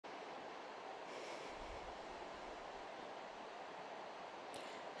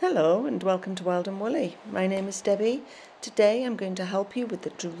Hello and welcome to Wild and Woolly. My name is Debbie. Today I'm going to help you with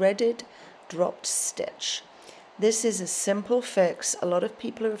the dreaded dropped stitch. This is a simple fix. A lot of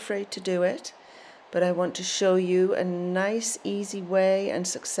people are afraid to do it, but I want to show you a nice, easy way and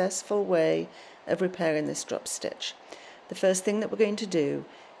successful way of repairing this drop stitch. The first thing that we're going to do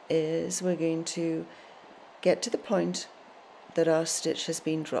is we're going to get to the point that our stitch has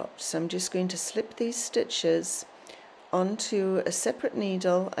been dropped. So I'm just going to slip these stitches onto a separate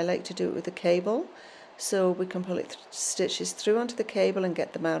needle. I like to do it with a cable so we can pull stitches through onto the cable and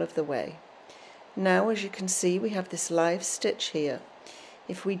get them out of the way. Now, as you can see, we have this live stitch here.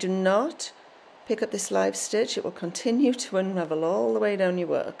 If we do not pick up this live stitch, it will continue to unravel all the way down your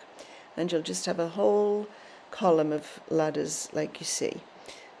work and you'll just have a whole column of ladders like you see.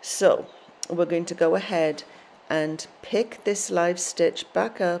 So we're going to go ahead and pick this live stitch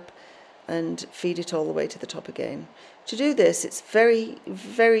back up and feed it all the way to the top again. To do this, it's very,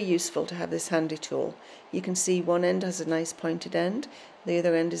 very useful to have this handy tool. You can see one end has a nice pointed end, the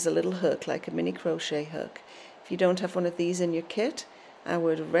other end is a little hook, like a mini crochet hook. If you don't have one of these in your kit, I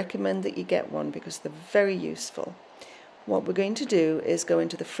would recommend that you get one because they're very useful. What we're going to do is go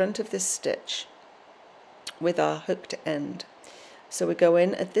into the front of this stitch with our hooked end. So we go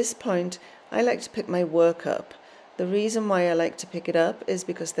in at this point. I like to pick my work up. The reason why I like to pick it up is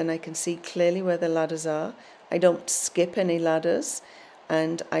because then I can see clearly where the ladders are. I don't skip any ladders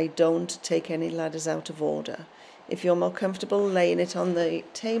and I don't take any ladders out of order. If you're more comfortable laying it on the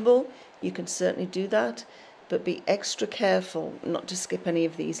table, you can certainly do that, but be extra careful not to skip any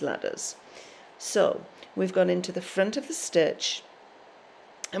of these ladders. So we've gone into the front of the stitch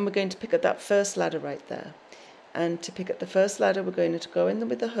and we're going to pick up that first ladder right there. And to pick up the first ladder, we're going to go in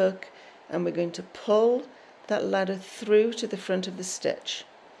with the hook and we're going to pull that ladder through to the front of the stitch.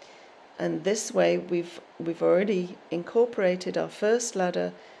 And this way we've already incorporated our first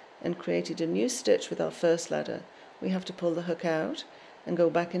ladder and created a new stitch with our first ladder. We have to pull the hook out and go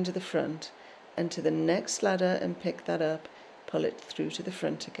back into the front and to the next ladder and pick that up, pull it through to the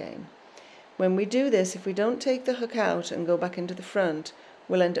front again. When we do this, if we don't take the hook out and go back into the front,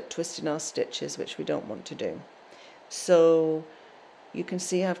 we'll end up twisting our stitches, which we don't want to do. So you can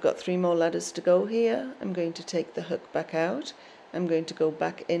see I've got 3 more ladders to go here. I'm going to take the hook back out. I'm going to go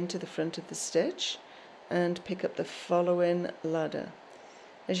back into the front of the stitch and pick up the following ladder.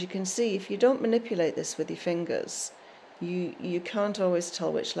 As you can see, if you don't manipulate this with your fingers, you can't always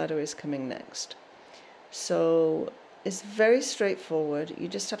tell which ladder is coming next. So it's very straightforward. You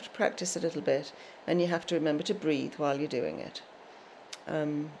just have to practice a little bit and you have to remember to breathe while you're doing it.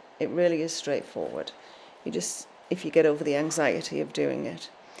 It really is straightforward. If you get over the anxiety of doing it.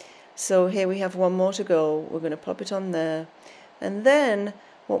 So here we have 1 more to go. We're going to pop it on there. And then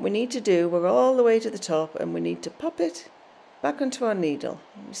what we need to do, we're all the way to the top and we need to pop it back onto our needle.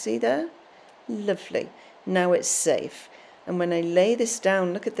 You see there? Lovely. Now it's safe. And when I lay this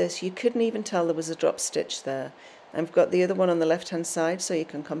down, look at this, you couldn't even tell there was a drop stitch there. I've got the other one on the left hand side so you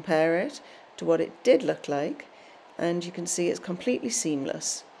can compare it to what it did look like. And you can see it's completely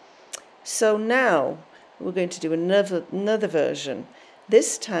seamless. So now we're going to do another version.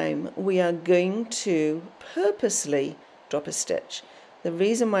 This time we are going to purposely drop a stitch. The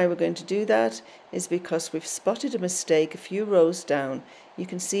reason why we're going to do that is because we've spotted a mistake a few rows down. You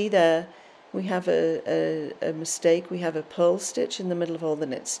can see there we have a mistake. We have a purl stitch in the middle of all the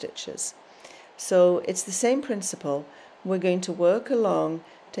knit stitches. So it's the same principle. We're going to work along,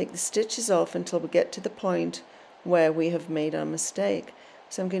 take the stitches off until we get to the point where we have made our mistake.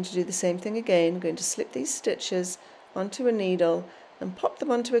 So I'm going to do the same thing again. I'm going to slip these stitches onto a needle and pop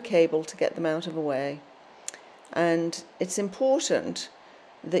them onto a cable to get them out of the way. And it's important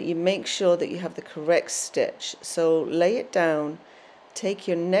that you make sure that you have the correct stitch. So lay it down, take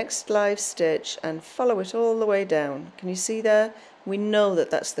your next live stitch and follow it all the way down. Can you see there? We know that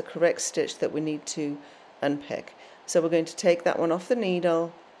that's the correct stitch that we need to unpick. So we're going to take that one off the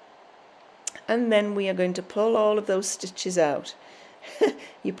needle and then we are going to pull all of those stitches out.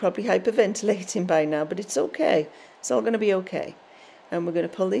 You're probably hyperventilating by now, but it's okay. It's all going to be okay. And we're going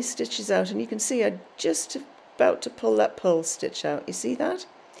to pull these stitches out and you can see I'm just about to pull that purl stitch out. You see that?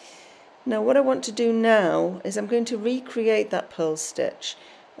 Now what I want to do now is I'm going to recreate that purl stitch,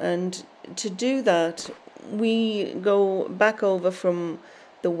 and to do that we go back over from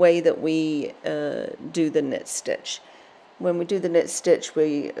the way that we do the knit stitch. When we do the knit stitch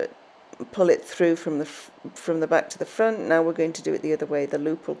we pull it through from the back to the front. Now we're going to do it the other way. The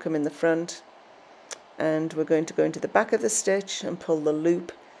loop will come in the front and we're going to go into the back of the stitch and pull the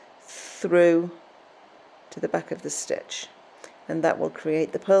loop through to the back of the stitch, and that will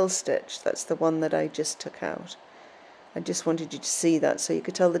create the purl stitch. That's the one that I just took out. I just wanted you to see that so you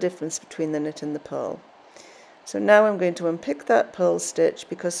could tell the difference between the knit and the purl. So now I'm going to unpick that purl stitch,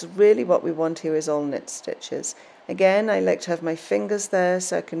 because really what we want here is all knit stitches. Again, I like to have my fingers there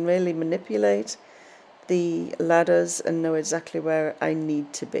so I can really manipulate the ladders and know exactly where I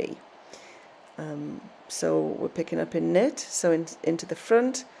need to be. So we're picking up in knit, so into the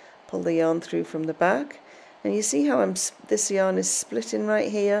front, pull the yarn through from the back, and you see how this yarn is splitting right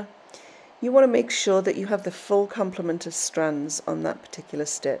here? You want to make sure that you have the full complement of strands on that particular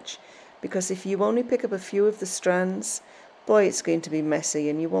stitch, because if you only pick up a few of the strands, boy, it's going to be messy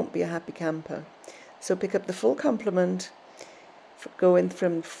and you won't be a happy camper. So pick up the full complement, go in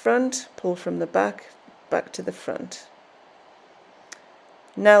from the front, pull from the back to the front.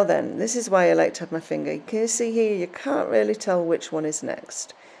 Now then, this is why I like to have my finger. Can you see here, you can't really tell which one is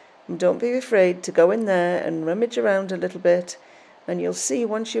next. And don't be afraid to go in there and rummage around a little bit, and you'll see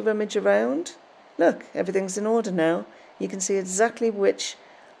once you rummage around, look, everything's in order now. You can see exactly which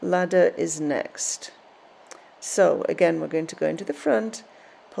ladder is next. So again, we're going to go into the front,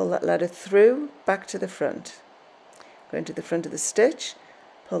 pull that ladder through, back to the front. Go into the front of the stitch,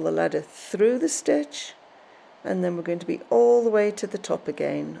 pull the ladder through the stitch, and then we're going to be all the way to the top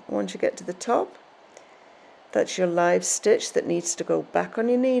again. Once you get to the top, that's your live stitch that needs to go back on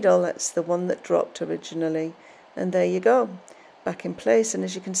your needle. That's the one that dropped originally. And there you go, back in place. And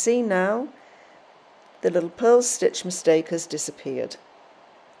as you can see now, the little purl stitch mistake has disappeared.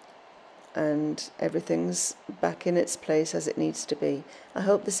 And everything's back in its place as it needs to be. I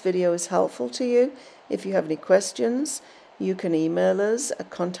hope this video is helpful to you. If you have any questions, you can email us at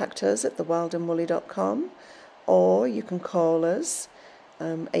contact@thewildandwoolly.com, or you can call us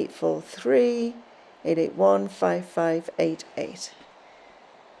 843-881-5588.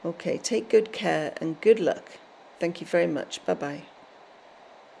 Okay, take good care and good luck. Thank you very much. Bye-bye.